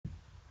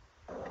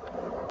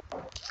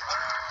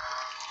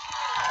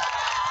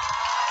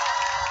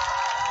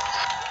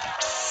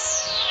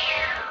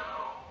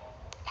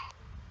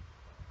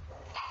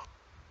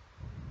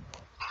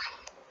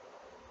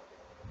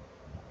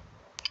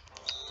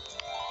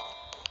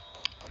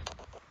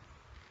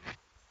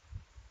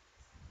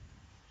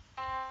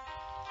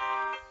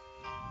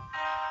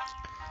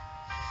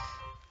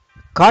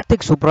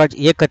கார்த்திக் சுப்ராஜ்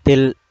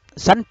இயக்கத்தில்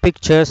Sun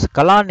pictures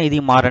கலாநிதி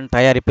மாறன்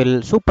தயாரிப்பில்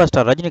super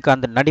star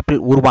Rajinikanth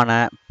நடிப்பில் உருவான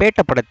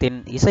பேட்ட படத்தின்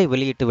இசை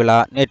வெளியீட்டு விழா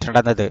நேற்று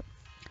நடந்தது.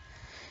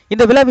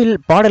 இந்த விழாவில்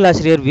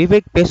பாடலாசிரியர்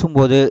விவேக்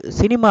பேசும்போது,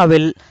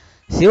 சினிமாவில்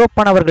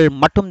சிவப்பானவர்கள்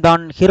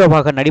மட்டும்தான்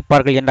ஹீரோவாக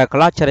நடிப்பார்கள் என்ற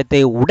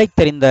கலாச்சாரத்தை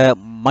உடைத்தெறிந்த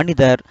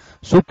மனிதர்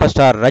சூப்பர்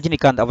ஸ்டார்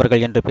ரஜினிகாந்த்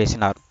அவர்கள் என்று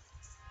பேசினார்.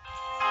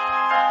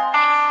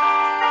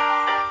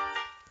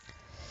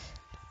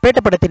 பேட்ட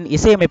படத்தின்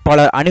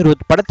இசையமைப்பாளர்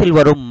அனிருத் படத்தில்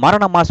வரும்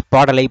மரண மாஸ்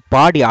பாடலை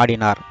பாடி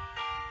ஆடினார்.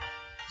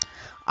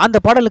 அந்த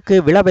பாடலுக்கு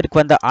விழாவிற்கு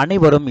வந்த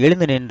அனைவரும்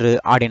எழுந்து நின்று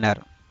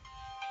ஆடினர்.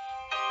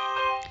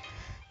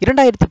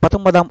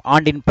 2019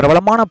 ஆண்டின்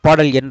பிரபலமான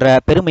பாடல் என்ற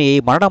பெருமையை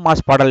மரண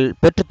மாஸ் பாடல்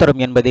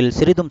பெற்றுத்தரும் என்பதில்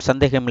சிறிதும்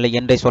சந்தேகமில்லை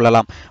என்றே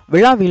சொல்லலாம்.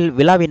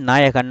 விழாவின்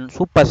நாயகன்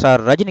சூப்பர்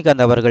ஸ்டார்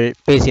ரஜினிகாந்த் அவர்கள்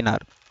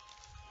பேசினார்.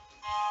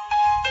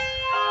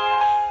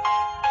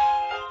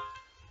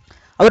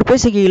 அவர்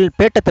பேசுகையில்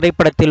பேட்ட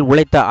திரைப்படத்தில்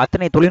உழைத்த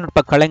அத்தனை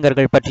தொழில்நுட்ப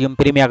கலைஞர்கள் பற்றியும்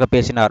பெருமையாக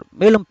பேசினார்.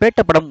 மேலும் பேட்ட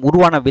படம்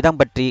உருவான விதம்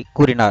பற்றி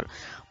கூறினார்.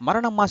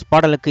 மரண மாஸ்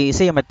பாடலுக்கு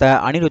இசையமைத்த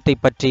அனிருத்தை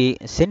பற்றி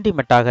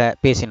சென்டிமெண்டாக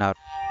பேசினார்.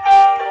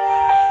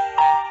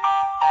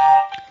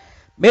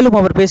 மேலும்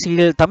அவர்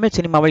பேசுகையில், தமிழ்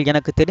சினிமாவில்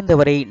எனக்கு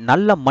தெரிந்தவரை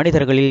நல்ல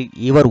மனிதர்களில்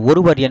இவர்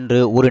ஒருவர் என்று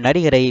ஒரு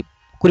நடிகரை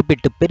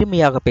குறிப்பிட்டு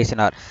பெருமையாக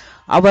பேசினார்.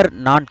 அவர்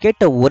நான்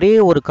கேட்ட ஒரே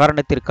ஒரு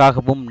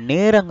காரணத்திற்காகவும்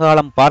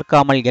நேரங்காலம்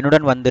பார்க்காமல்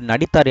என்னுடன் வந்து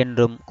நடித்தார்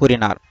என்றும்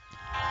கூறினார்.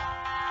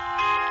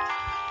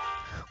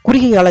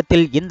 குறுகிய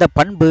காலத்தில் இந்த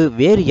பண்பு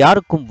வேறு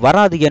யாருக்கும்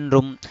வராது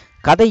என்றும்,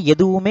 கதை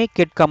எதுவுமே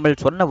கேட்காமல்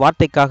சொன்ன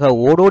வார்த்தைக்காக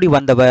ஓடோடி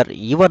வந்தவர்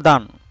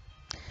இவர்தான்.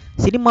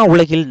 சினிமா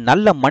உலகில்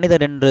நல்ல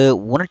மனிதர் என்று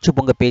உணர்ச்சி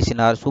பொங்க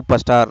பேசினார்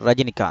சூப்பர் ஸ்டார்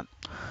ரஜினிகாந்த்.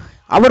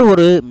 அவர்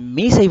ஒரு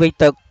மீசை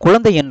வைத்த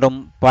குழந்தை என்றும்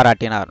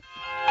பாராட்டினார்.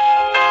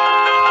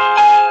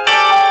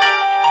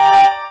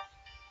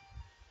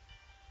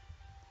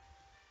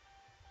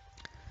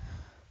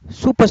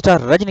 சூப்பர்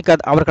ஸ்டார்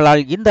ரஜினிகாந்த்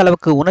அவர்களால் இந்த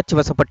அளவுக்கு உணர்ச்சி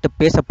வசப்பட்டு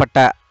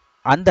பேசப்பட்ட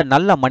அந்த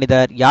நல்ல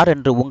மனிதர் யார்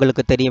என்று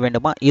உங்களுக்கு தெரிய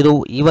வேண்டுமா? இதோ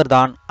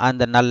இவர்தான்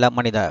அந்த நல்ல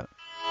மனிதர்.